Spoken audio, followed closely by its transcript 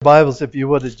Bibles, if you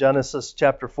would, to Genesis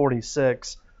chapter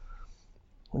 46.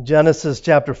 Genesis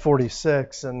chapter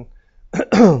 46. And,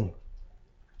 I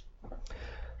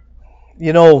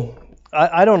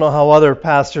don't know how other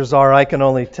pastors are. I can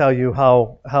only tell you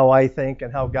how I think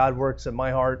and how God works in my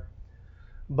heart.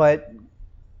 But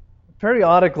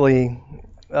periodically,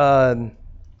 as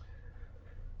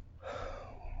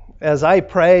I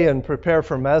pray and prepare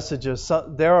for messages,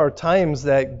 there are times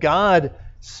that God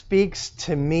speaks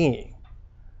to me.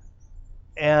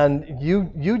 And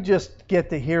you just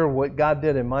get to hear what God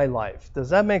did in my life.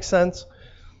 Does that make sense?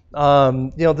 There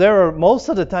are most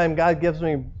of the time God gives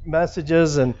me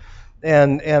messages and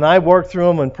I work through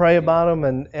them and pray about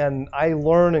them and I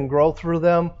learn and grow through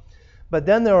them. But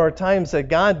then there are times that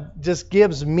God just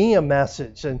gives me a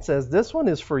message and says, "This one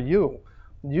is for you.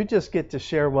 You just get to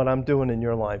share what I'm doing in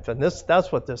your life." And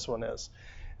that's what this one is.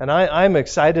 And I'm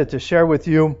excited to share with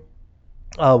you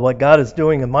what God is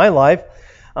doing in my life.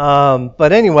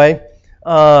 But anyway,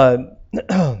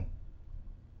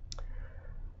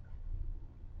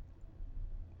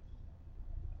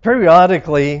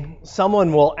 periodically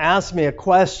someone will ask me a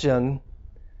question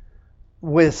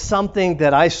with something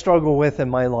that I struggle with in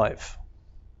my life.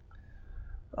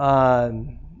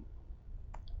 And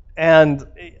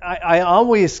I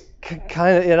always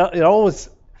kind of, it always,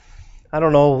 I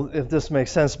don't know if this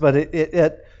makes sense, but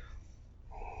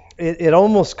it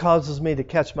almost causes me to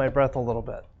catch my breath a little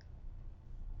bit.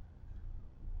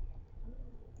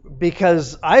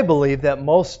 Because I believe that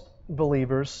most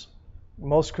believers,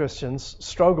 most Christians,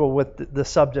 struggle with the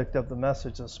subject of the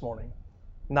message this morning.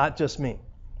 Not just me.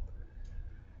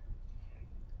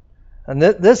 And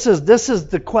this is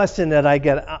the question that I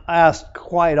get asked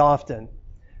quite often.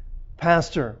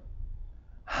 "Pastor,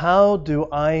 how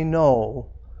do I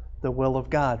know the will of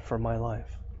God for my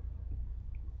life?"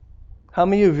 How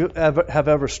many of you have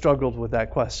ever struggled with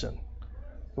that question?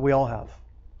 We all have.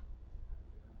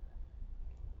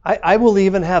 I will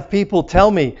even have people tell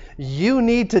me, "You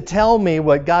need to tell me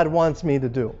what God wants me to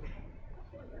do."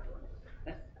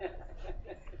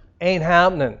 Ain't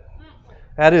happening.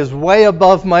 That is way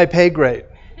above my pay grade.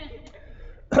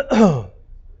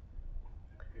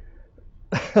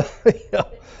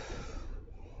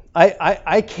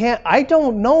 I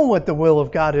don't know what the will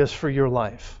of God is for your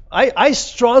life. I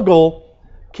struggle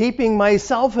keeping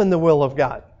myself in the will of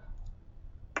God.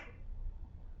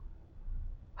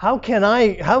 How can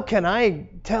I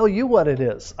tell you what it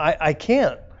is? I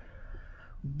can't.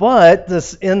 But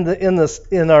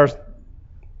in our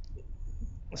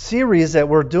series that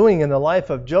we're doing in the life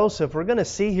of Joseph, we're going to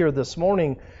see here this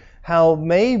morning how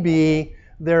maybe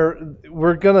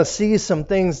we're going to see some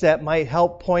things that might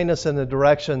help point us in the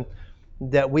direction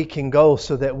that we can go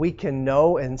so that we can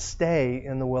know and stay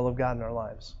in the will of God in our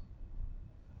lives.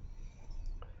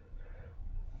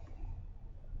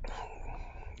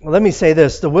 Let me say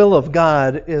this, the will of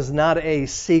God is not a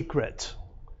secret.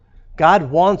 God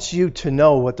wants you to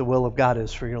know what the will of God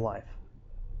is for your life.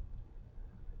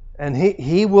 And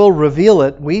He will reveal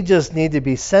it. We just need to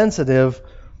be sensitive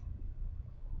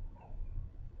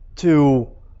to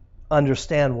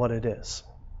understand what it is.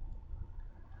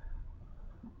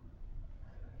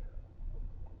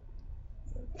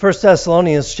 First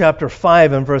Thessalonians chapter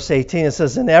 5 and verse 18, it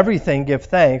says, "In everything give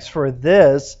thanks, for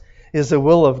this is the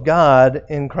will of God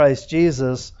in Christ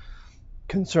Jesus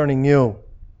concerning you."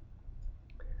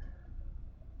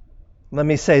 Let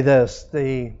me say this,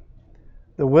 the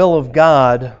will of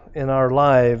God in our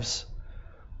lives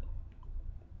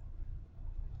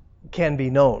can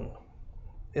be known.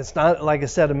 It's not, like I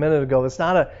said a minute ago, it's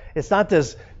not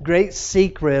this great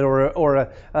secret or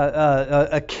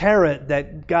a carrot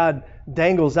that God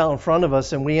dangles out in front of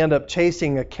us and we end up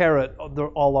chasing a carrot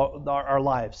all our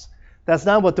lives. That's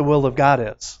not what the will of God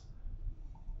is.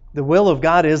 The will of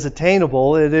God is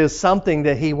attainable. It is something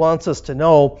that He wants us to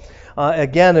know.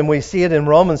 Again, and we see it in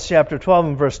Romans chapter 12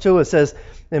 and verse 2, it says,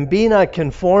 "And be not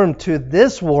conformed to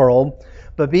this world,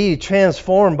 but be ye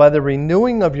transformed by the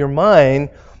renewing of your mind,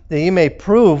 that ye may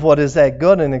prove what is that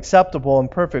good and acceptable and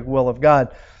perfect will of God."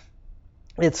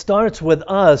 It starts with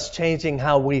us changing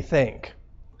how we think.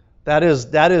 That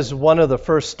is one of the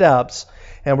first steps,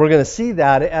 and we're going to see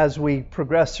that as we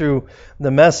progress through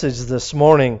the message this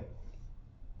morning.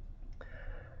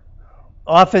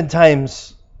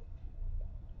 Oftentimes,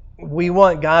 we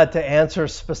want God to answer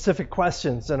specific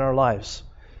questions in our lives.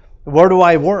 Where do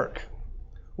I work?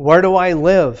 Where do I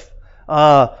live?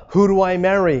 Who do I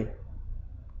marry?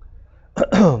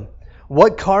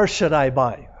 What car should I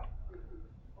buy?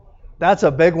 That's a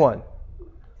big one.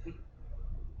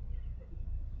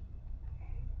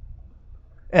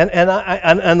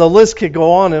 And the list could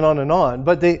go on and on and on.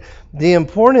 But the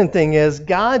important thing is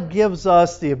God gives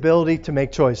us the ability to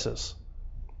make choices.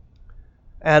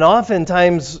 And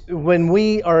oftentimes when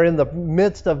we are in the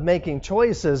midst of making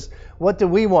choices, what do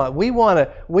we want? We want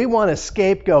a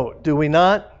scapegoat, do we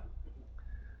not?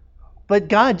 But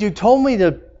God, you told me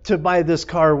to buy this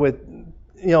car with,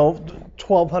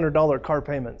 $1,200 car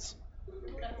payments.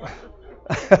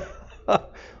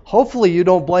 Hopefully you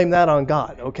don't blame that on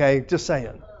God, okay? Just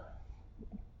saying.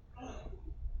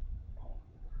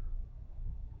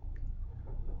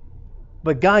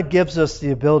 But God gives us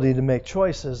the ability to make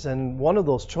choices, and one of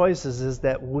those choices is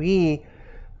that we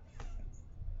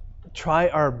try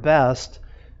our best,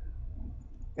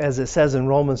 as it says in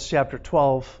Romans chapter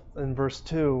 12 and verse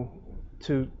 2,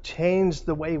 to change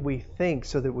the way we think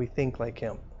so that we think like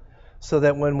Him. So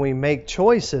that when we make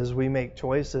choices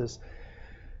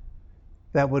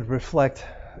that would reflect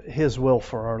His will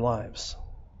for our lives.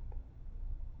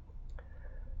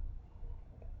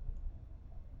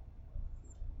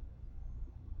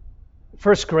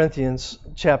 First Corinthians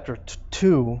chapter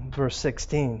 2, verse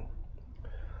 16.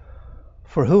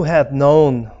 For who hath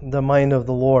known the mind of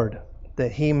the Lord,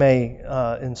 that He may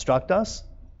instruct us?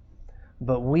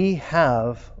 But we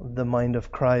have the mind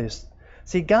of Christ.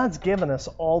 See, God's given us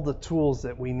all the tools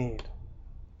that we need.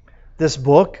 This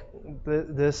book,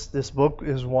 this book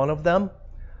is one of them.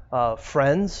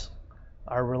 Friends,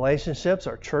 our relationships,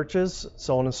 our churches,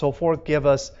 so on and so forth, give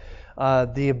us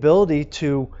the ability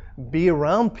to be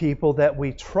around people that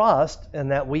we trust and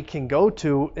that we can go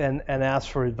to and ask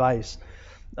for advice.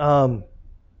 The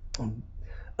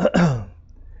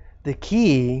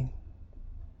key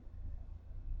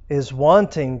is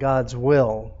wanting God's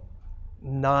will,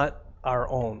 not our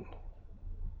own.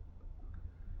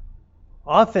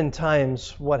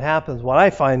 Oftentimes what I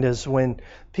find is when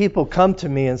people come to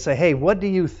me and say, hey, what do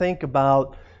you think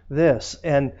about this?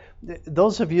 And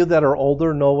those of you that are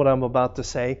older know what I'm about to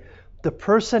say. The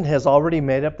person has already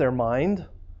made up their mind.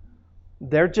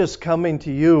 They're just coming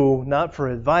to you not for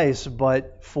advice,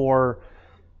 but for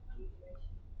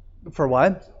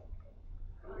what?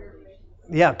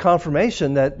 Yeah,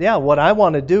 confirmation that, what I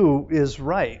want to do is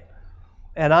right.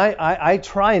 And I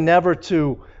try never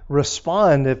to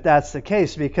respond if that's the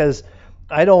case, because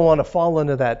I don't want to fall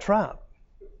into that trap.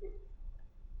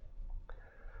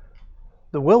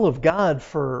 The will of God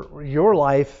for your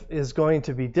life is going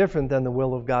to be different than the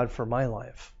will of God for my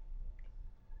life.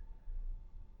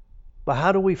 But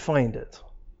how do we find it?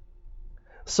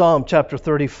 Psalm chapter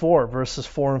 34, verses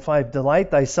 4 and 5. Delight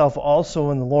thyself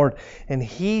also in the Lord, and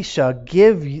He shall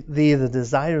give thee the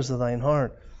desires of thine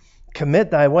heart.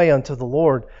 Commit thy way unto the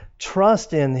Lord.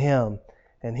 Trust in Him,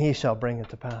 and He shall bring it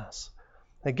to pass.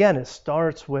 Again, it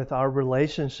starts with our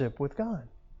relationship with God.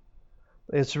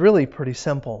 It's really pretty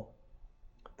simple.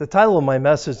 The title of my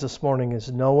message this morning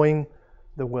is Knowing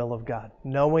the Will of God.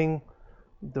 Knowing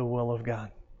the Will of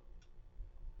God.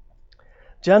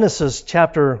 Genesis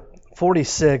chapter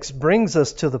 46 brings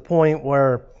us to the point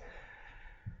where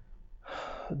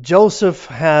Joseph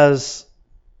has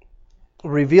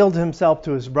revealed himself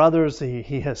to his brothers.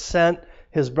 He has sent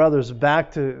his brothers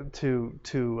back to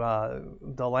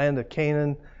the land of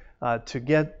Canaan to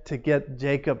get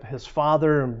Jacob, his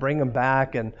father, and bring him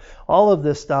back, and all of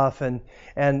this stuff. And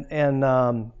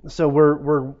so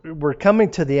we're coming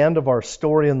to the end of our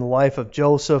story in the life of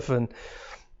Joseph.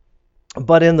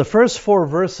 But in the first 4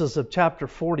 verses of chapter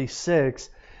 46,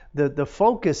 the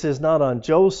focus is not on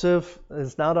Joseph,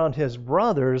 it's not on his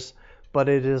brothers, but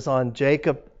it is on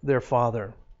Jacob, their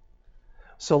father.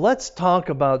 So let's talk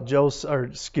about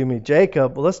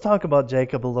Jacob. Let's talk about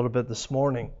Jacob a little bit this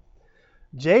morning.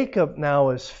 Jacob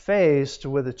now is faced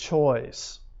with a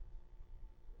choice.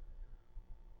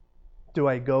 Do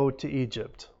I go to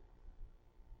Egypt?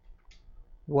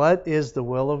 What is the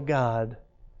will of God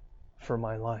for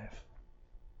my life?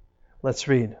 Let's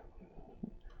read.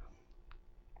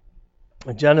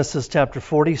 Genesis chapter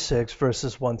 46,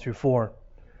 verses 1 through 4.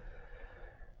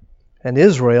 And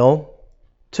Israel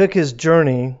took his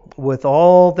journey with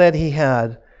all that he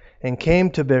had, and came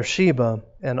to Beersheba,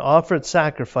 and offered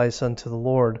sacrifice unto the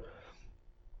Lord,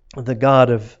 the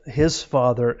God of his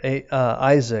father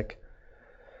Isaac.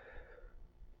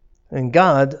 And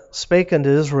God spake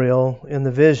unto Israel in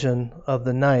the vision of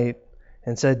the night,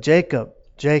 and said, Jacob,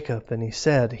 Jacob. And he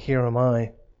said, Here am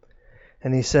I.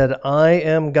 And he said, I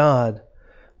am God,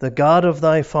 the God of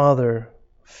thy father.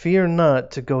 Fear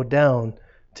not to go down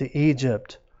to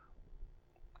Egypt.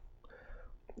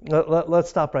 Let's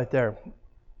stop right there.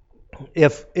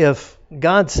 If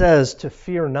God says to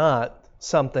fear not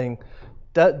something,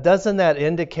 doesn't that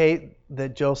indicate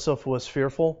that Joseph was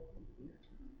fearful?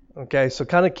 Okay, so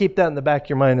kind of keep that in the back of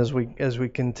your mind as we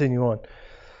continue on.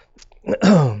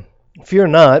 Fear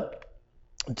not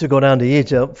to go down to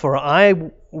Egypt, for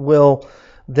I will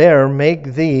there make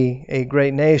thee a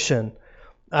great nation.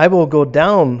 I will go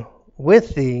down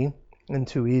with thee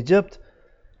into Egypt,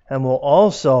 and will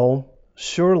also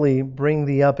surely bring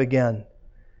thee up again.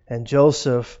 And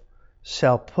Joseph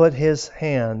shall put his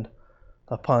hand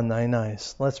upon thine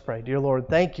eyes. Let's pray. Dear Lord,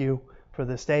 thank you for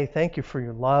this day. Thank you for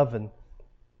your love. And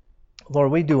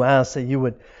Lord, we do ask that you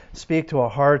would speak to our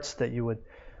hearts, that you would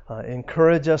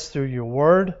encourage us through your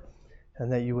word,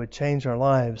 and that you would change our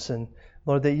lives. And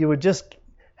Lord, that you would just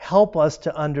help us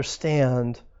to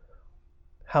understand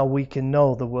how we can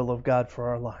know the will of God for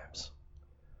our lives.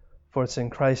 For it's in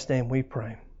Christ's name we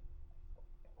pray.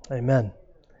 Amen.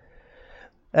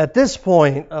 At this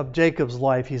point of Jacob's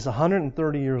life, he's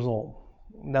 130 years old.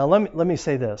 Now let me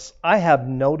say this. I have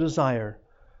no desire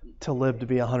to live to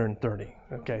be 130.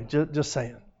 Okay, just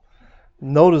saying.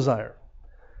 No desire.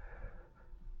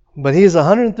 But he's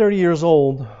 130 years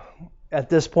old at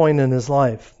this point in his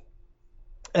life.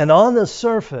 And on the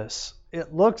surface,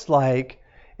 it looks like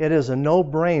it is a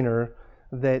no-brainer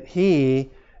that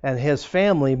he and his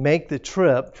family make the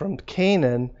trip from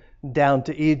Canaan down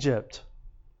to Egypt.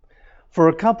 For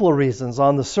a couple of reasons.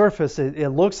 On the surface, it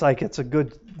looks like it's a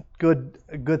good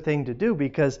thing to do,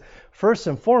 because first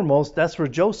and foremost, that's where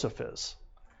Joseph is.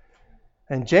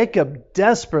 And Jacob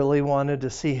desperately wanted to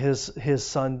see his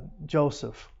son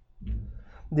Joseph.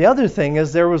 The other thing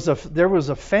is there was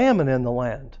a famine in the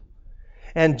land.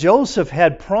 And Joseph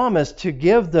had promised to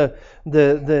give the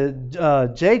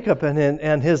Jacob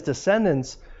and his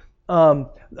descendants land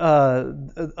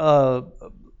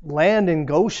in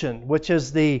Goshen, which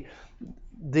is the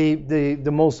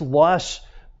most lush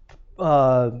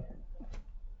part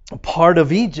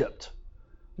of Egypt.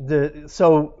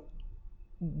 So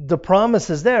the promise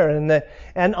is there,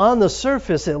 and on the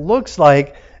surface it looks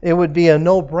like it would be a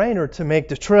no-brainer to make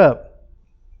the trip.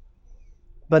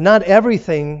 But not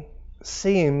everything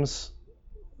seems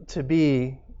to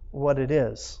be what it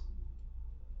is.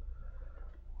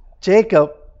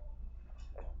 Jacob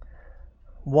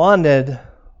wanted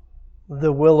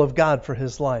the will of God for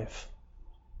his life.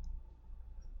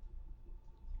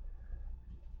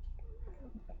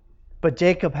 But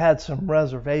Jacob had some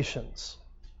reservations.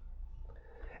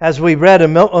 As we read a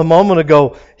moment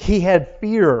ago, he had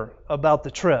fear about the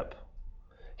trip.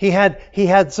 He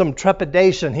had some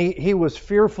trepidation. He was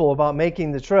fearful about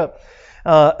making the trip.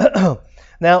 Now,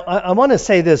 I want to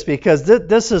say this because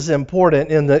this is important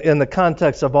in the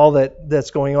context of all that's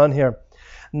going on here.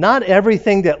 Not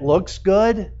everything that looks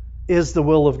good is the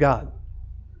will of God.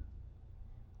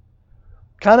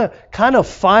 Kind of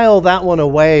file that one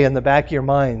away in the back of your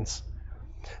minds.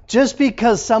 Just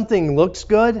because something looks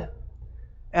good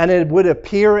and it would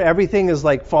appear everything is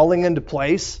like falling into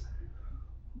place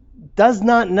does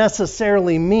not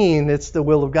necessarily mean it's the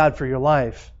will of God for your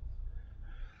life.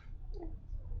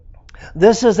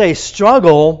 This is a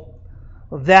struggle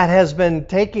that has been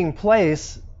taking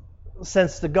place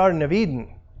since the Garden of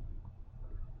Eden.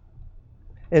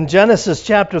 In Genesis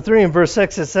chapter 3 and verse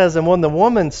 6 it says, "And when the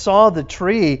woman saw the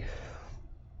tree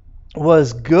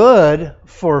was good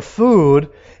for food,"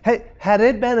 had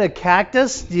it been a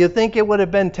cactus, do you think it would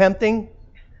have been tempting?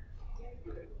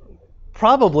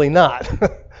 Probably not.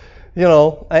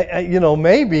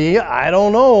 Maybe, I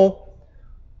don't know.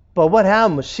 But what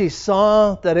happened? She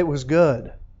saw that it was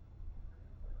good.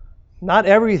 Not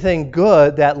everything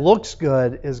good that looks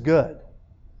good is good.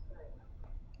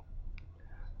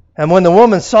 And when the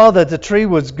woman saw that the tree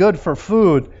was good for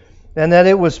food, and that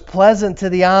it was pleasant to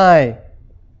the eye,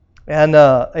 and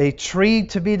a tree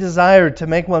to be desired to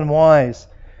make one wise,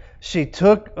 she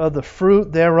took of the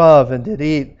fruit thereof and did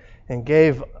eat, and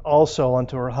gave also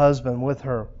unto her husband with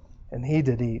her, and he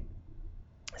did eat.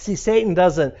 See, Satan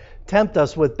doesn't tempt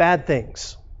us with bad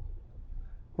things.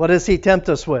 What does he tempt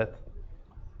us with?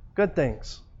 Good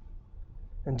things.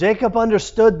 And Jacob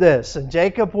understood this, and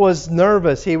Jacob was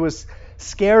nervous. He was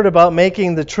scared about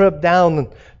making the trip down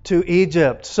to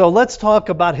Egypt. So let's talk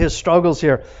about his struggles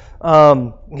here.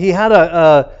 He had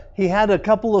a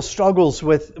couple of struggles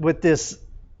with this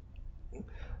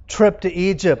trip to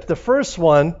Egypt. The first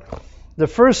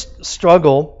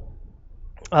struggle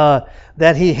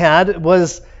that he had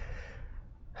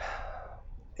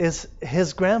is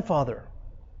his grandfather.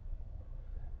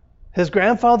 His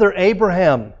grandfather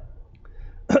Abraham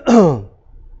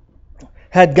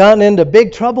had gotten into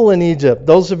big trouble in Egypt.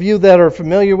 Those of you that are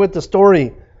familiar with the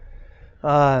story,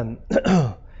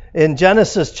 in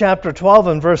Genesis chapter 12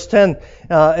 and verse 10,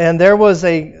 and there was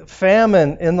a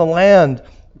famine in the land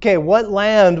Okay, what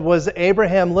land was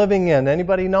Abraham living in?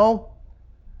 Anybody know?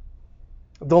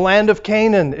 The land of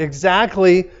Canaan,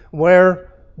 exactly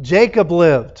where Jacob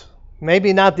lived.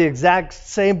 Maybe not the exact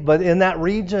same, but in that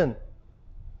region.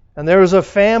 And there was a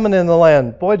famine in the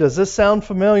land. Boy, does this sound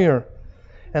familiar.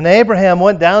 And Abraham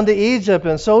went down to Egypt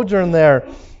and sojourned there,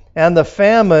 and the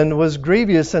famine was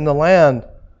grievous in the land.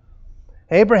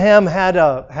 Abraham had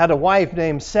a wife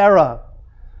named Sarah,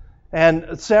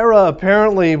 and Sarah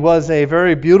apparently was a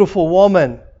very beautiful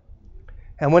woman.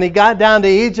 And when he got down to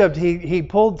Egypt, he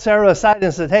pulled Sarah aside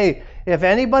and said, "Hey, if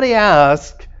anybody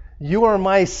asks, you are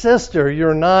my sister,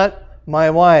 you're not my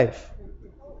wife."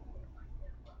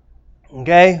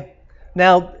 Okay?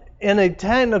 Now, in a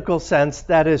technical sense,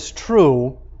 that is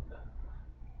true,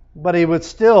 but he was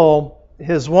still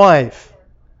his wife.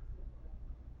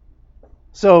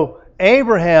 So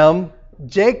Abraham,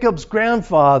 Jacob's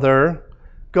grandfather,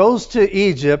 goes to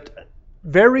Egypt,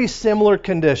 very similar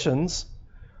conditions,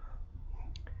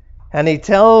 and he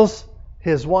tells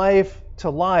his wife to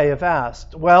lie if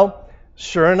asked. Well,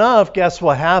 sure enough, guess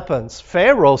what happens?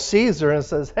 Pharaoh sees her and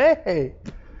says, "Hey."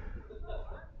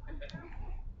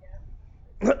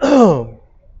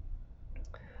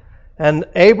 And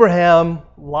Abraham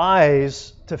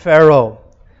lies to Pharaoh.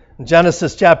 In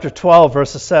Genesis chapter 12,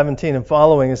 verses 17 and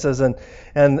following, it says, and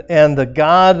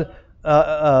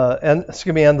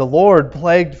the Lord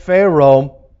plagued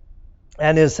Pharaoh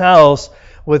and his house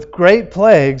with great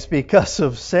plagues because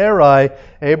of Sarai,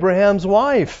 Abraham's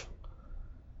wife.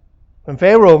 And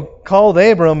Pharaoh called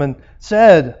Abram and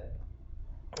said,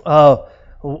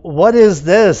 "What is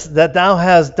this that thou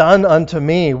hast done unto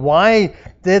me? Why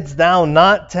didst thou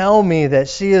not tell me that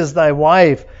she is thy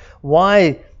wife?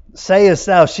 Why sayest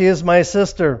thou, she is my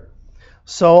sister?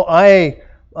 So I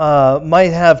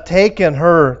might have taken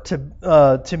her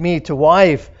to me to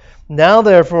wife. Now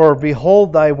therefore,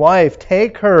 behold thy wife,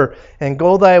 take her and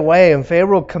go thy way." And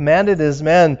Pharaoh commanded his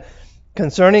men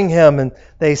concerning him, and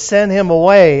they sent him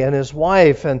away, and his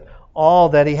wife, and all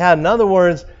that he had. In other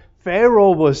words,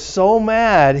 Pharaoh was so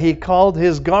mad, he called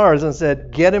his guards and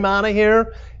said, "Get him out of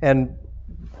here and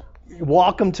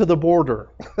walk him to the border,"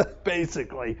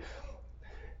 basically.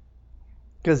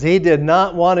 Because he did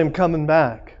not want him coming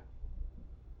back.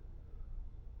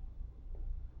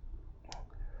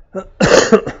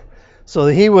 So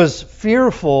he was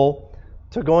fearful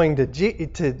to going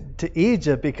to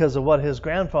Egypt because of what his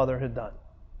grandfather had done.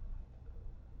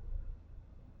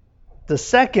 The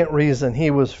second reason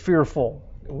he was fearful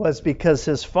was because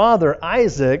his father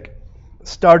Isaac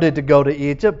started to go to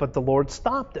Egypt, but the Lord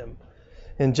stopped him.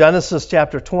 In Genesis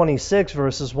chapter 26,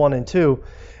 verses 1 and 2,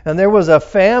 "And there was a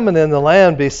famine in the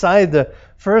land beside the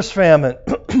first famine."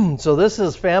 So this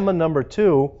is famine number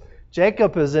 2.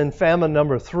 Jacob is in famine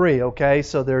number 3, okay?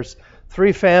 So there's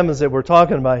 3 famines that we're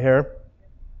talking about here.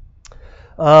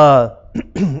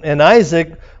 And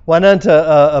Isaac went unto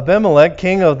Abimelech,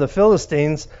 king of the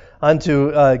Philistines,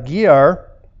 unto Gerar,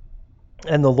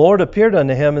 and the Lord appeared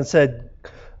unto him and said,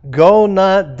 "Go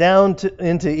not down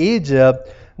into Egypt,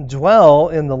 dwell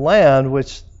in the land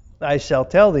which I shall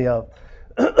tell thee of."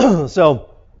 So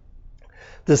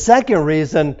the second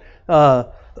reason,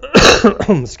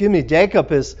 Jacob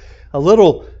has a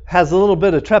little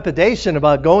bit of trepidation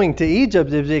about going to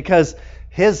Egypt is because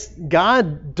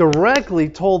God directly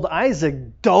told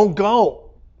Isaac, "Don't go."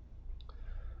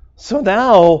 So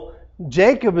now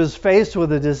Jacob is faced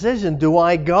with a decision. Do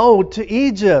I go to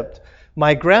Egypt?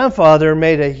 My grandfather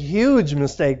made a huge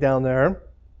mistake down there.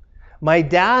 My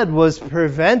dad was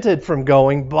prevented from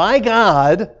going by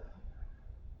God.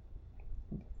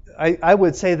 I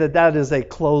would say that is a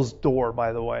closed door,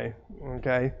 by the way.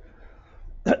 Okay.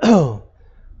 The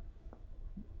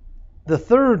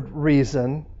third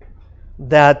reason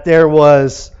that there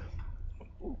was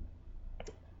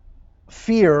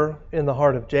fear in the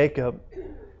heart of Jacob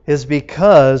is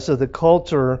because of the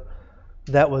culture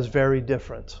that was very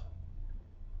different.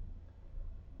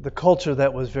 The culture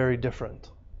that was very different.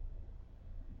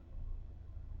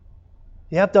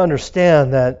 You have to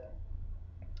understand that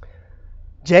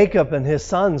Jacob and his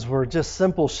sons were just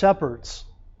simple shepherds.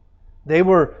 They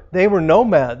were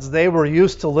nomads. They were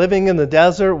used to living in the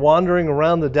desert, wandering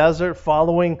around the desert,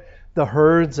 following the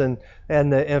herds and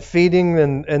feeding,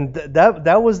 and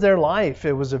that was their life.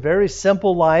 It was a very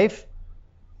simple life.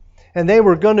 And they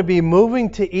were going to be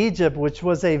moving to Egypt, which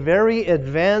was a very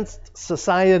advanced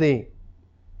society.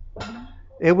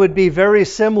 It would be very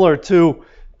similar to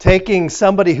taking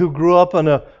somebody who grew up on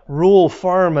a rural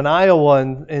farm in Iowa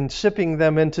and shipping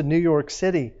them into New York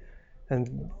City,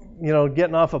 and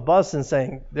getting off a bus and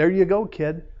saying, "There you go,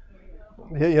 kid."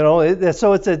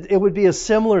 So it would be a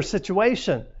similar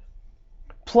situation.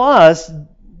 Plus,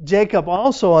 Jacob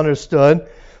also understood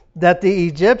that the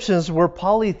Egyptians were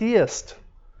polytheists,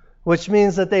 which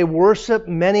means that they worshiped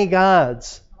many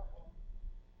gods.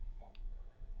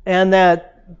 And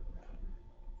that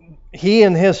he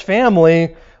and his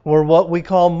family were what we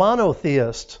call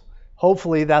monotheists.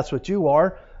 Hopefully that's what you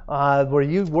are, where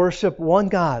you worship one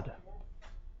God.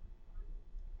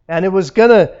 And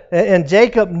and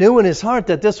Jacob knew in his heart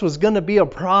that this was going to be a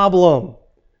problem.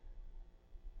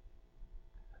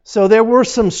 So there were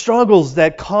some struggles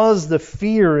that caused the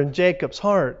fear in Jacob's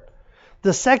heart.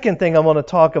 The second thing I want to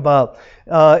talk about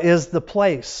is the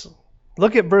place.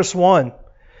 Look at verse 1.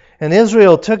 And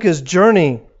Israel took his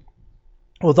journey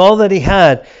with all that he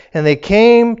had, and they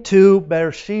came to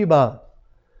Beersheba.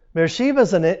 Beersheba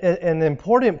is an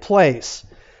important place.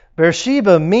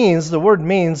 Beersheba the word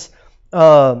means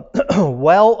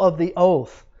well of the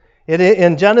oath.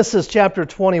 In Genesis chapter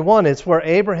 21, it's where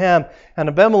Abraham and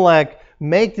Abimelech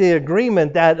make the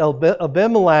agreement that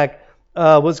Abimelech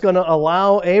was going to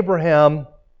allow Abraham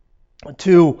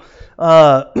to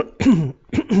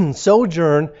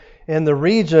sojourn in the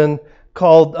region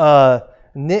called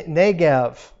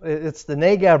Negev. It's the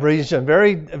Negev region,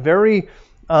 very, very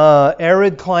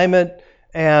arid climate,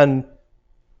 and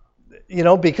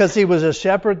because he was a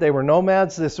shepherd, they were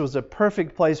nomads. This was a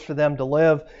perfect place for them to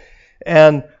live,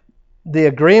 and the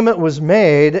agreement was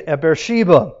made at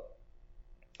Beersheba.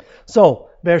 So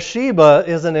Beersheba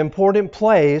is an important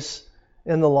place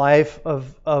in the life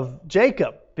of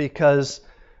Jacob because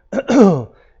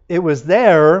it was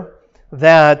there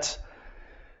that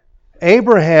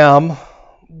Abraham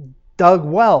dug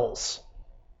wells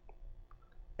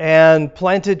and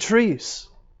planted trees.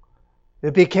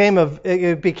 It became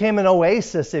an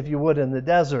oasis, if you would, in the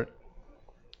desert.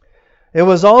 It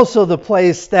was also the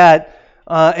place that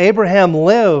Abraham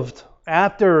lived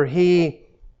after he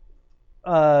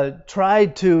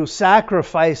tried to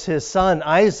sacrifice his son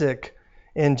Isaac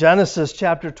in Genesis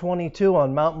chapter 22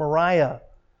 on Mount Moriah.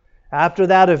 After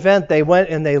that event, they went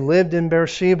and they lived in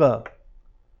Beersheba.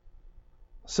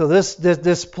 So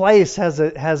this place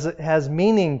has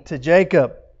meaning to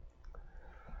Jacob.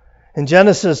 In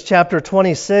Genesis chapter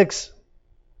 26,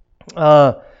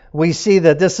 we see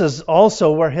that this is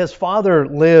also where his father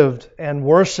lived and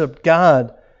worshiped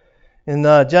God. In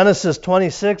Genesis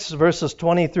 26, verses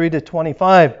 23 to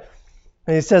 25,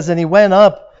 and he says, And he went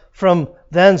up from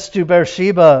thence to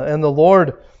Beersheba, and the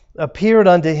Lord appeared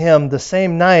unto him the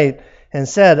same night, and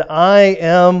said, I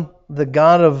am the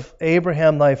God of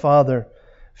Abraham thy father.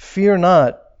 Fear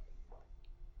not,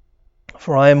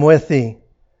 for I am with thee,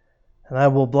 and I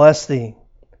will bless thee,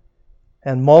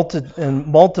 and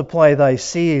multiply thy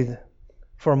seed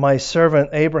for my servant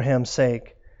Abraham's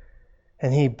sake.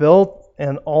 And he built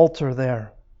an altar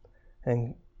there,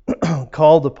 and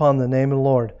called upon the name of the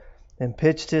Lord, and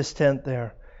pitched his tent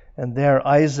there. And there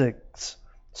Isaac's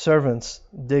servants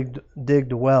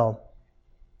digged a well.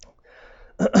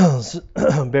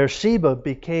 Beersheba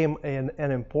became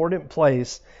an important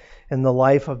place in the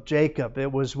life of Jacob.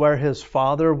 It was where his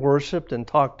father worshipped and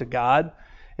talked to God.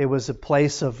 It was a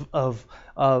place of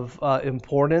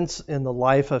importance in the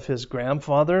life of his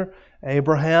grandfather,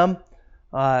 Abraham.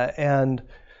 And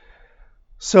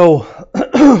so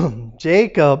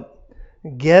Jacob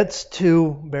gets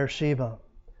to Beersheba.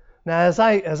 Now, as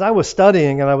I was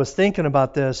studying and I was thinking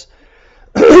about this,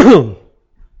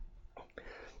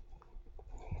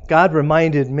 God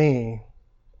reminded me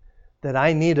that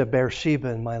I need a Beersheba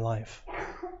in my life.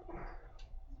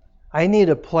 I need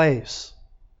a place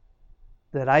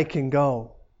that I can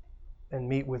go and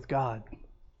meet with God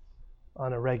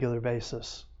on a regular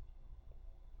basis.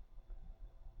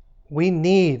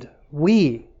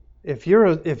 If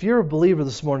you're a believer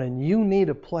this morning, you need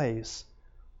a place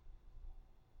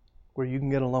where you can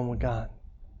get alone with God.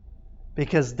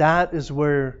 Because that is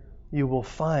where you will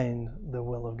find the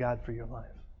will of God for your life.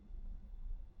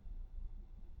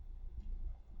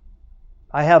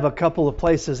 I have a couple of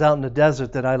places out in the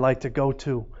desert that I like to go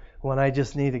to when I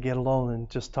just need to get alone and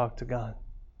just talk to God.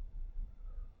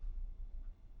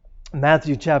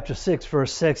 Matthew chapter 6,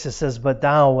 verse 6, it says, But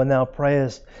thou, when thou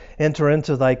prayest, enter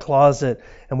into thy closet,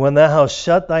 and when thou hast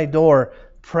shut thy door,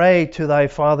 pray to thy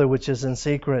Father which is in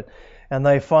secret, and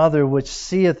thy Father which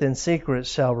seeth in secret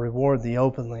shall reward thee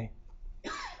openly.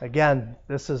 Again,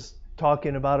 this is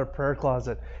talking about a prayer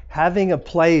closet. Having a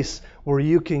place where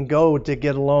you can go to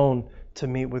get alone to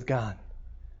meet with God.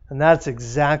 And that's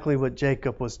exactly what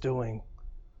Jacob was doing.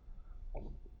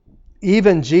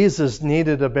 Even Jesus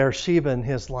needed a Beersheba in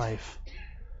his life.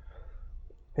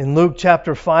 In Luke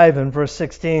chapter 5 and verse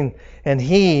 16, and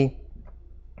he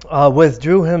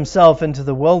withdrew himself into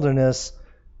the wilderness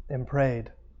and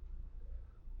prayed.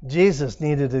 Jesus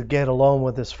needed to get alone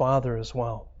with his Father as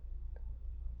well.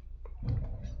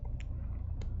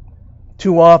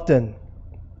 Too often,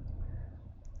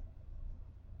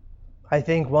 I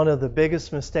think one of the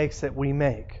biggest mistakes that we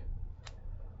make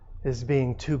is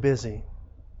being too busy.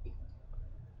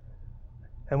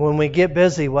 And when we get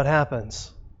busy, what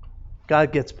happens?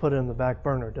 God gets put in the back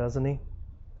burner, doesn't he?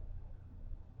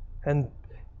 And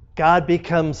God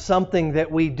becomes something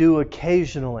that we do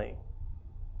occasionally.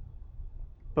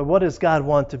 But what does God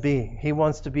want to be? He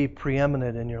wants to be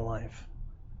preeminent in your life.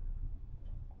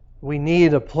 We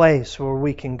need a place where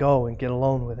we can go and get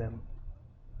alone with Him.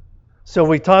 So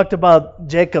we talked about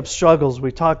Jacob's struggles.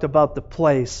 We talked about the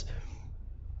place.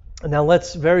 Now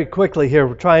let's very quickly here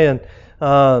try and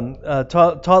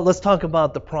let's talk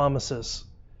about the promises,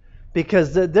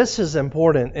 because this is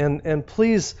important. And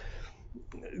please,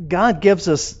 God gives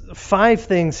us 5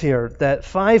 things here, that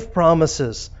 5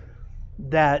 promises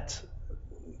that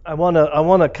I want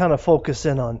to kind of focus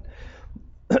in on.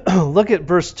 Look at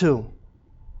verse 2.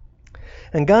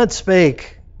 And God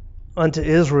spake unto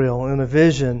Israel in a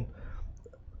vision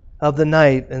of the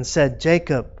night and said,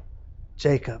 Jacob,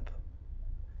 Jacob.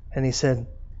 And he said,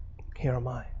 Here am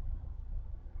I.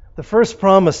 The first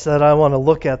promise that I want to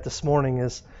look at this morning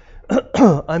is,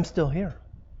 I'm still here.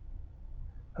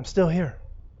 I'm still here.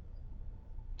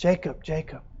 Jacob,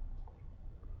 Jacob.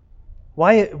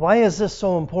 Why is this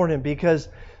so important? Because,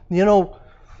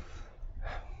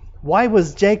 why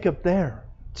was Jacob there?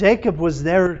 Jacob was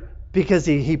there because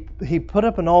he put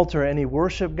up an altar and he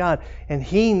worshiped God, and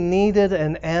he needed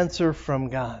an answer from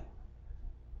God.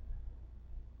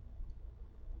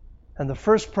 And the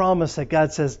first promise that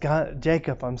God says,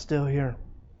 Jacob, I'm still here.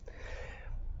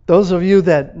 Those of you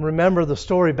that remember the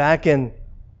story back in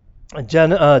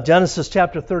Genesis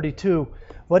chapter 32,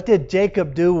 what did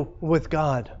Jacob do with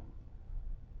God?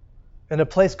 In a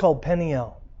place called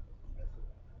Peniel.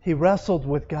 He wrestled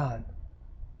with God.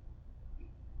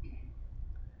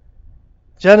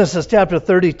 Genesis chapter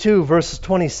 32, verses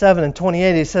 27 and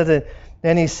 28, he said,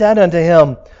 and he said unto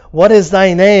him, What is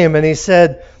thy name? And he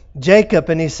said, Jacob.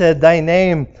 And he said, Thy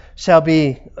name shall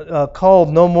be called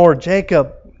no more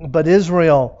Jacob, but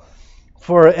Israel.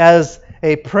 For as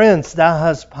a prince thou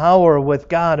hast power with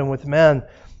God and with men,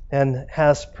 and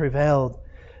hast prevailed.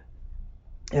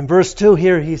 In verse 2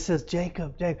 here, he says,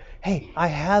 Jacob, Jacob, hey, I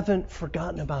haven't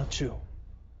forgotten about you.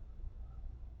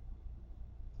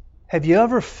 Have you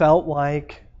ever felt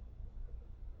like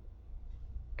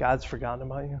God's forgotten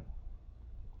about you?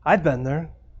 I've been there.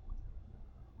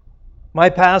 My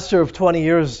pastor of 20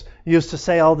 years used to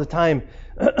say all the time,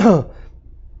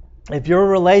 if your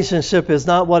relationship is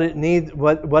not what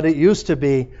it used to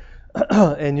be,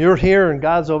 and you're here and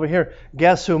God's over here,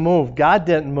 guess who moved? God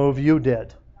didn't move, you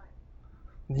did.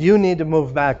 You need to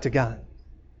move back to God.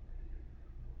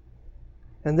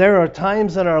 And there are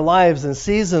times in our lives and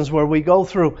seasons where we go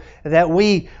through that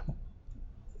we,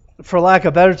 for lack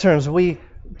of better terms, we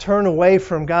turn away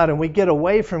from God and we get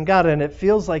away from God and it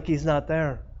feels like He's not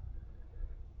there.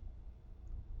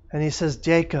 And He says,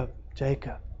 Jacob,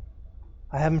 Jacob,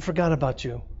 I haven't forgotten about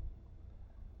you.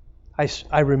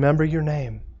 I remember your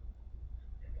name.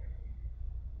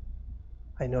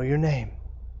 I know your name.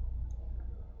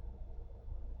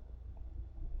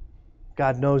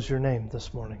 God knows your name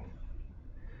this morning.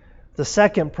 The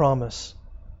second promise,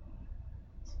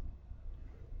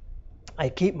 I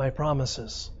keep my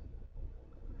promises.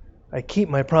 I keep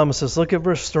my promises. Look at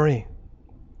verse 3.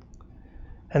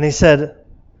 And he said,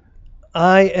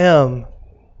 I am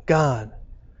God,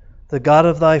 the God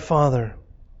of thy father.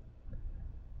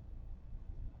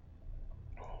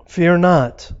 Fear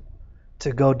not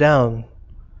to go down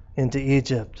into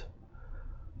Egypt,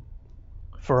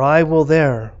 for I will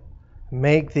there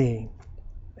make thee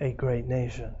a great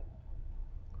nation.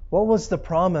 What was the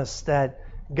promise that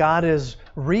God is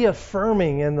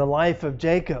reaffirming in the life of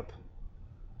Jacob?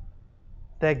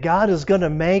 That God is going to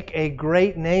make a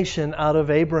great nation out of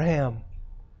Abraham.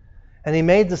 And He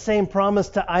made the same promise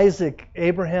to Isaac,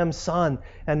 Abraham's son.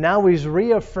 And now He's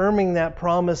reaffirming that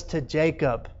promise to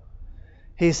Jacob.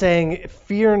 He's saying,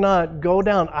 fear not, go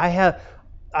down. I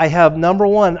have number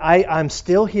one, I'm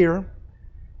still here,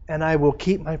 and I will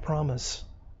keep my promise.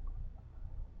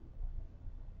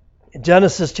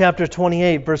 Genesis chapter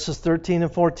 28, verses 13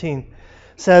 and 14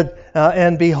 said,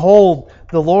 and behold,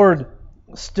 the Lord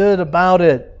stood about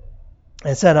it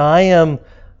and said, I am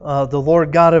the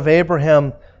Lord God of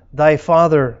Abraham, thy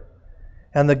father,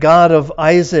 and the God of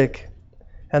Isaac,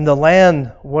 and the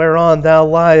land whereon thou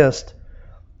liest,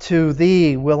 to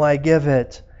thee will I give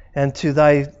it, and to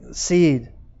thy seed.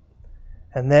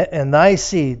 And thy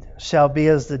seed shall be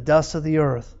as the dust of the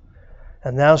earth,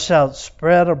 And thou shalt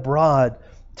spread abroad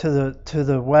to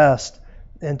the west,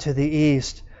 and to the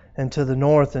east, and to the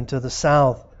north, and to the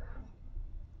south.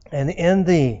 And in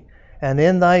thee and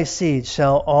in thy seed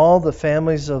shall all the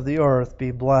families of the earth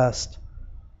be blessed.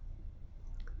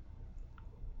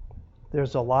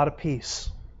 There's a lot of peace.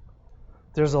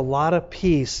 There's a lot of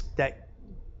peace that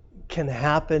can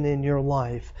happen in your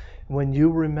life when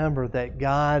you remember that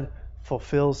God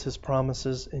fulfills His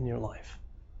promises in your life.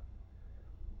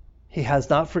 He has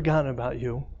not forgotten about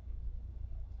you.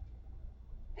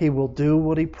 He will do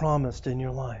what He promised in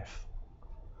your life.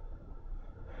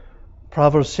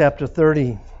 Proverbs chapter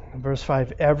 30, verse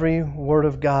 5, every word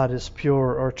of God is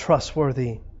pure or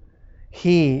trustworthy.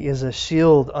 He is a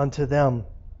shield unto them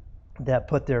that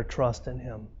put their trust in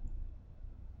Him.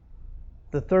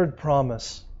 The third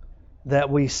promise that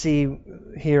we see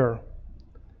here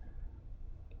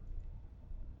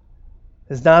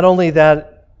is not only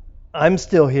that I'm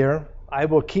still here, I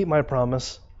will keep my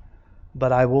promise,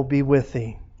 but I will be with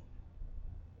thee.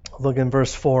 Look in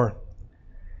verse 4.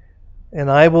 And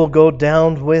I will go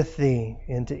down with thee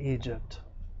into Egypt.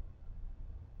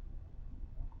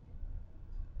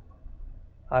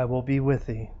 I will be with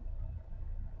thee.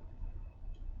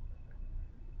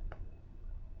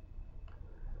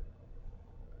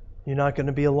 You're not going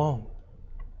to be alone.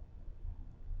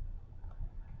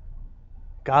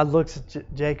 God looks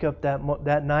at Jacob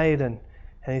that night and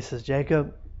He says,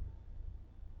 Jacob,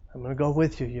 I'm going to go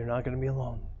with you. You're not going to be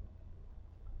alone.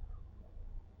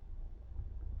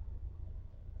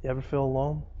 You ever feel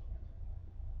alone?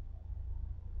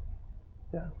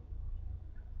 Yeah.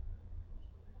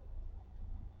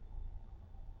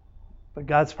 But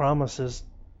God's promise is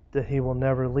that He will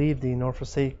never leave thee nor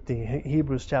forsake thee.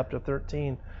 Hebrews chapter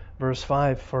 13, verse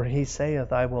 5, for He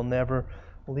saith, I will never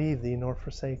leave thee nor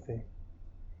forsake thee.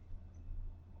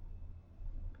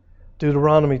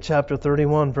 Deuteronomy chapter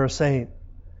 31, verse 8,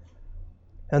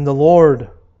 and the Lord,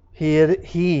 He it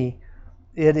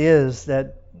is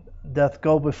that doth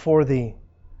go before thee.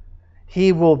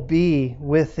 He will be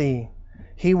with thee.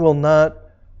 He will not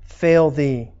fail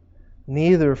thee,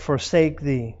 neither forsake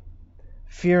thee.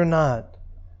 Fear not,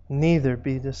 neither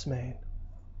be dismayed.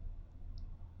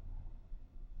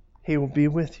 He will be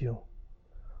with you.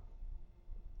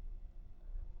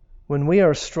 When we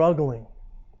are struggling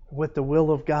with the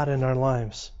will of God in our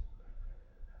lives,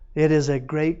 it is a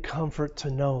great comfort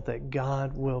to know that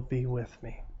God will be with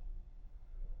me.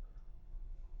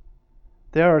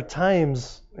 There are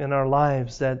times in our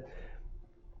lives that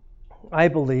I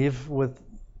believe, with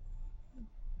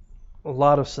a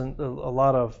lot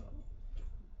of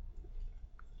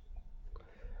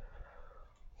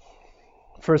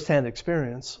first-hand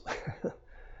experience,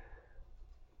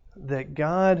 that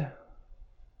God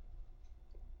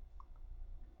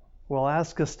will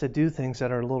ask us to do things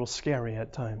that are a little scary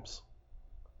at times.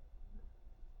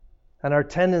 And our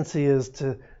tendency is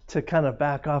to kind of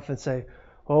back off and say,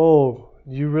 oh,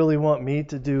 you really want me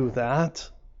to do that?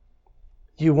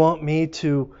 You want me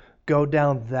to go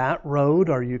down that road?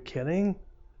 Are you kidding?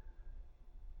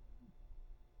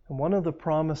 And one of the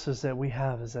promises that we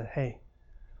have is that, hey,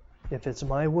 if it's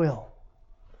my will,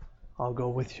 I'll go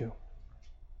with you.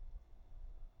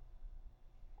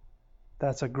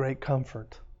 That's a great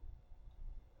comfort.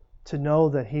 To know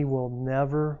that He will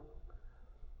never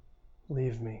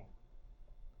leave me.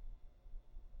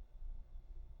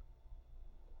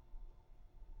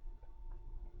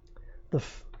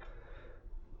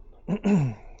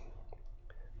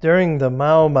 During the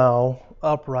Mau Mau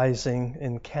uprising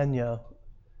in Kenya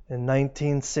in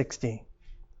 1960,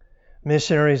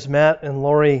 missionaries Matt and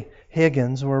Lori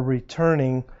Higgins were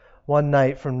returning one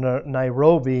night from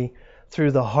Nairobi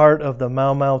through the heart of the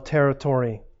Mau Mau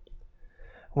territory.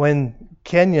 Where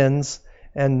Kenyans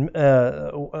and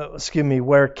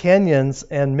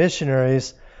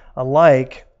missionaries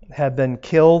alike had been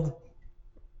killed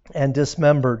and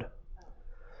dismembered.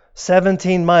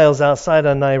 17 miles outside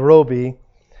of Nairobi,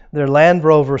 their Land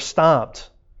Rover stopped.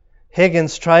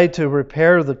 Higgins tried to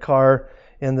repair the car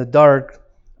in the dark,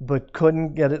 but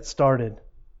couldn't get it started.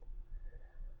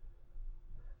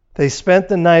 They spent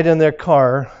the night in their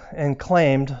car and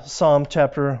claimed Psalm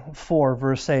chapter 4,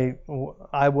 verse 8,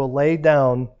 I will lay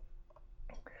down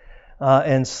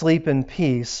and sleep in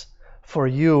peace, for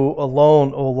you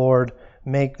alone, O Lord,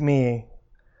 make me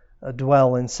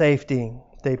dwell in safety.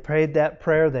 They prayed that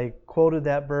prayer, they quoted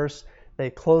that verse, they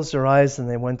closed their eyes and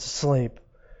they went to sleep.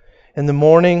 In the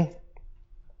morning,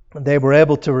 they were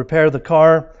able to repair the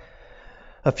car.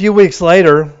 A few weeks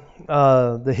later,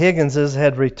 the Higginses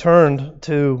had returned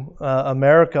to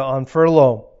America on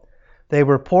furlough. They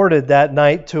reported that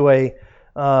night to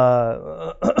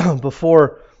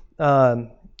before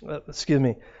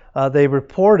they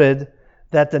reported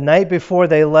that the night before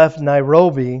they left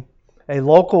Nairobi, a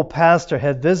local pastor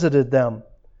had visited them.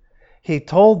 He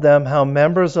told them how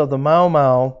members of the Mau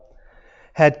Mau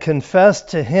had confessed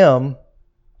to him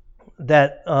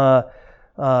that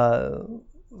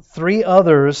 3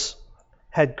 others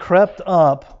had crept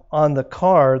up on the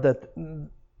car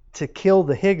to kill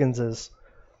the Higginses.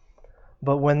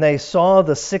 But when they saw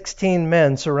the 16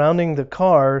 men surrounding the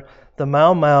car, the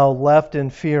Mau Mau left in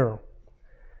fear.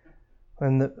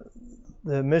 And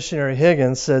the missionary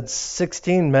Higgins said,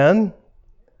 16 men?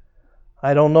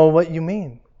 I don't know what you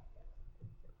mean.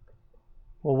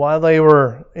 Well, while they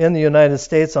were in the United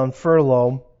States on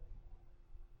furlough,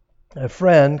 a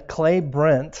friend, Clay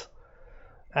Brent,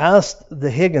 asked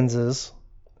the Higginses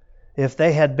if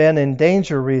they had been in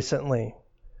danger recently.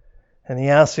 And he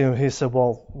asked him, he said,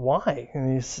 well, why?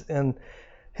 And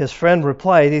his friend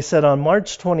replied, he said, on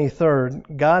March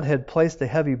 23rd, God had placed a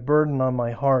heavy burden on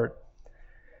my heart.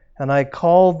 And I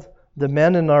called the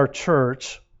men in our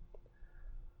church,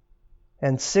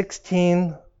 and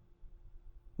 16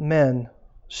 men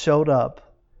showed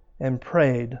up and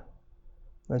prayed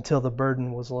until the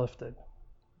burden was lifted.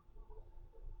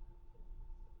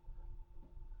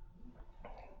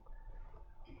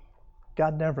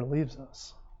 God never leaves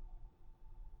us.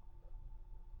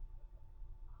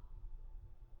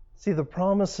 See, the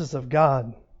promises of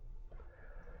God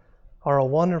are a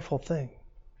wonderful thing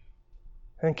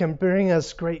and can bring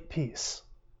us great peace.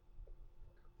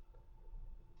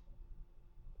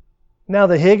 Now,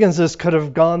 the Higginses could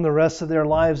have gone the rest of their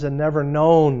lives and never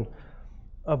known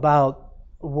about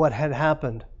what had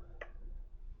happened.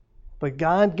 But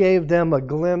God gave them a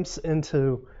glimpse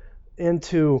into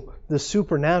the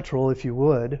supernatural, if you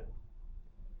would,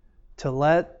 to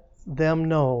let them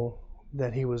know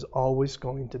that He was always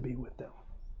going to be with them.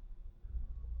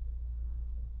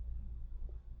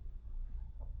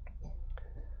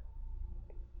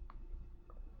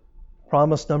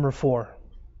 Promise number 4.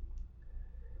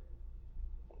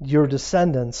 Your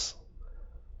descendants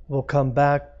will come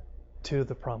back to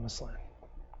the promised land.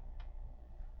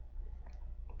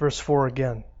 Verse 4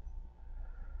 again.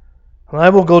 I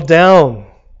will go down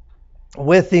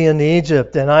with thee into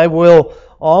Egypt, and I will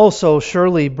also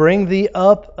surely bring thee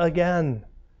up again.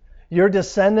 Your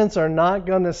descendants are not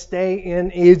going to stay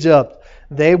in Egypt.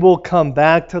 They will come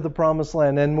back to the promised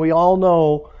land. And we all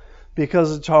know,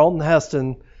 because of Charlton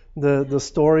Heston, the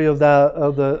story of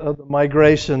the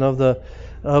migration of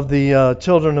the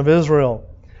children of Israel.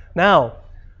 Now,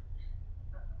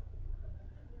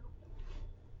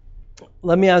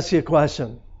 let me ask you a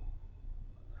question.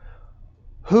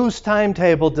 Whose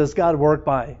timetable does God work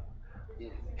by?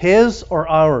 His or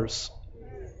ours?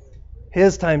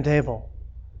 His timetable.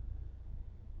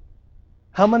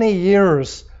 How many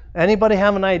years? Anybody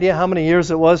have an idea how many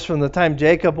years it was from the time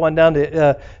Jacob went down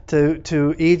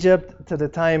to Egypt to the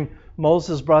time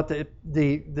Moses brought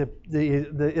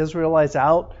the Israelites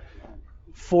out?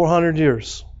 400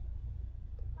 years.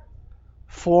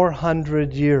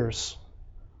 400 years.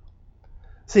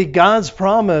 See, God's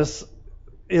promise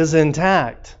is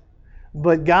intact,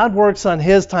 but God works on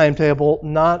His timetable,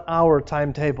 not our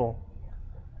timetable.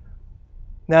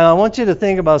 Now, I want you to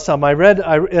think about something.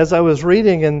 As I was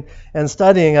reading and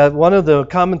studying, one of the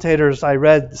commentators I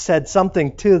read said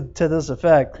something to this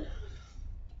effect,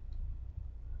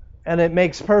 and it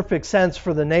makes perfect sense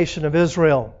for the nation of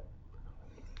Israel.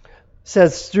 It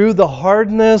says, through the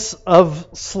hardness of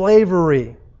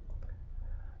slavery,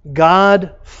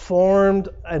 God formed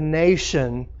a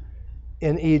nation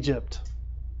in Egypt.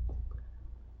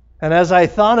 And as I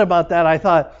thought about that, I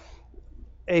thought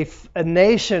a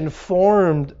nation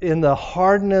formed in the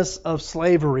hardness of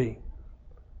slavery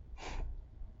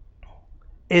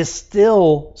is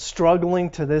still struggling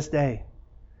to this day.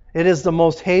 It is the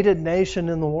most hated nation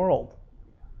in the world.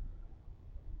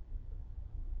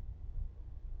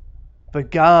 But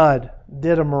God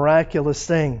did a miraculous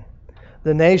thing.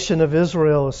 The nation of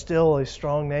Israel is still a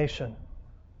strong nation.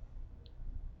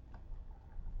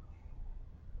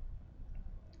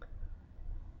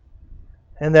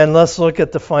 And then let's look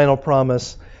at the final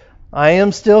promise. I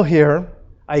am still here.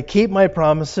 I keep my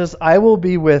promises. I will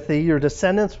be with thee. Your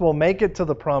descendants will make it to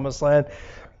the promised land.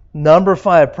 Number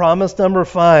 5, promise number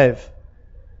 5.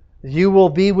 You will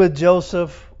be with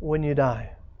Joseph when you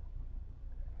die.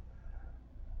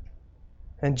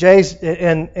 And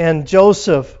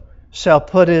Joseph shall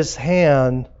put his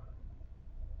hand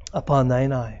upon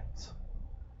thine eyes.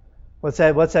 What's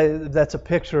that? That's a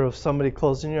picture of somebody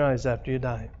closing your eyes after you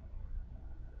die.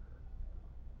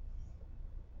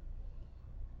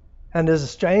 And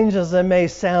as strange as it may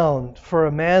sound, for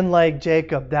a man like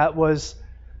Jacob, that was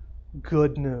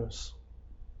good news.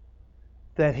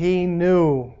 That he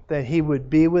knew that he would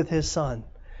be with his son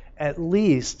at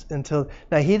least until...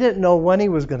 Now, he didn't know when he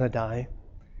was going to die.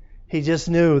 He just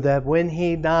knew that when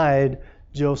he died,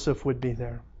 Joseph would be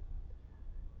there.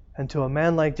 And to a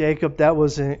man like Jacob, that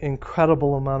was an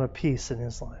incredible amount of peace in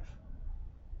his life.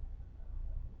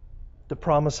 The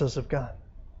promises of God.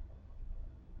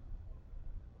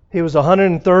 He was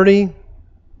 130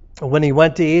 when he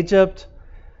went to Egypt.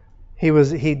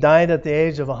 He died at the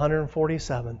age of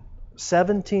 147.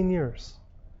 17 years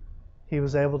he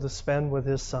was able to spend with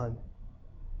his son,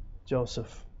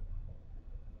 Joseph.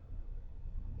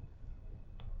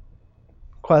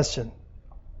 Question: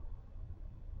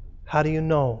 how do you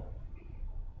know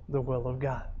the will of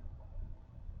God?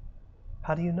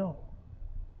 How do you know?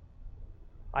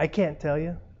 I can't tell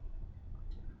you.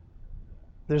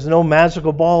 There's no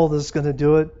magical ball that's going to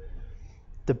do it.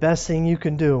 The best thing you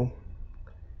can do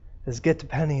is get to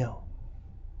Peniel.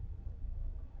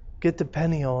 Get to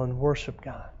Peniel and worship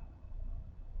God.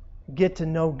 Get to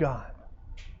know God.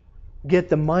 Get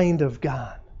the mind of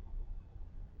God.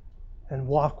 And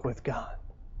walk with God.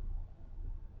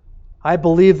 I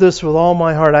believe this with all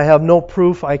my heart. I have no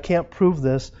proof. I can't prove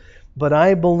this. But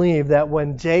I believe that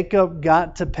when Jacob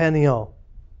got to Peniel,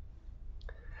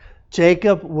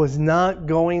 Jacob was not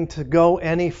going to go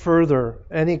any further,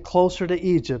 any closer to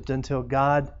Egypt until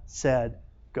God said,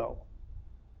 go.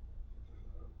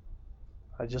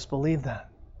 I just believe that.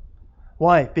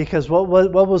 Why? Because what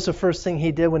was the first thing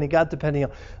he did when he got to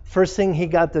Peniel? First thing he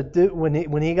got to do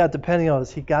when he got to Peniel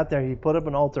is he got there, he put up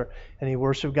an altar, and he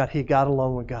worshiped God. He got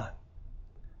alone with God.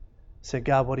 He said,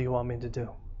 God, what do you want me to do?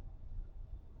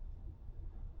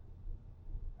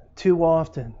 Too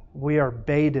often we are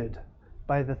baited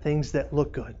by the things that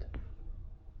look good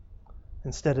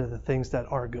instead of the things that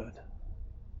are good.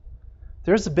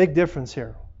 There's a big difference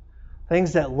here.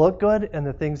 Things that look good and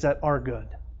the things that are good.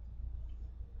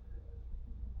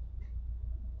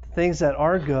 Things that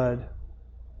are good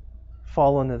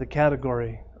fall into the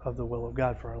category of the will of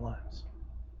God for our lives.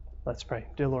 Let's pray.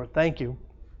 Dear Lord, thank you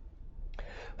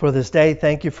for this day.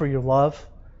 Thank you for your love.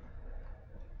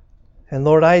 And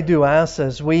Lord, I do ask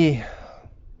as we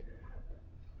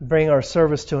bring our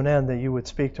service to an end that you would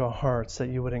speak to our hearts, that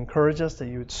you would encourage us, that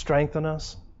you would strengthen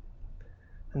us,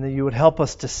 and that you would help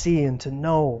us to see and to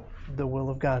know the will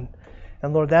of God.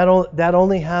 And Lord, that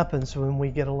only happens when we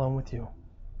get alone with you.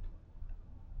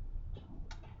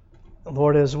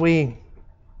 Lord, as we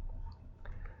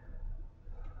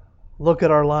look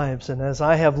at our lives, and as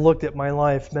I have looked at my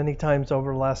life many times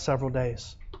over the last several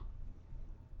days,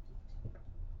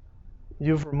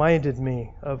 you've reminded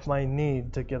me of my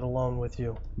need to get alone with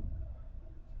you.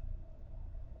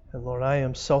 And Lord, I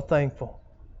am so thankful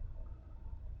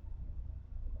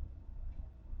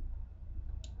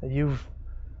that you've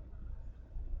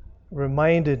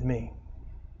reminded me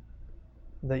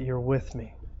that you're with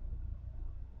me.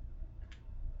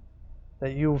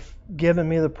 That you've given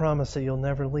me the promise that you'll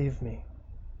never leave me.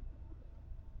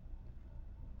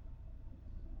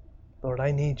 Lord,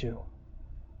 I need you.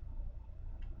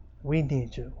 We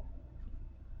need you.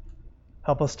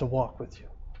 Help us to walk with you.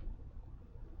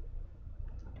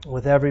 With every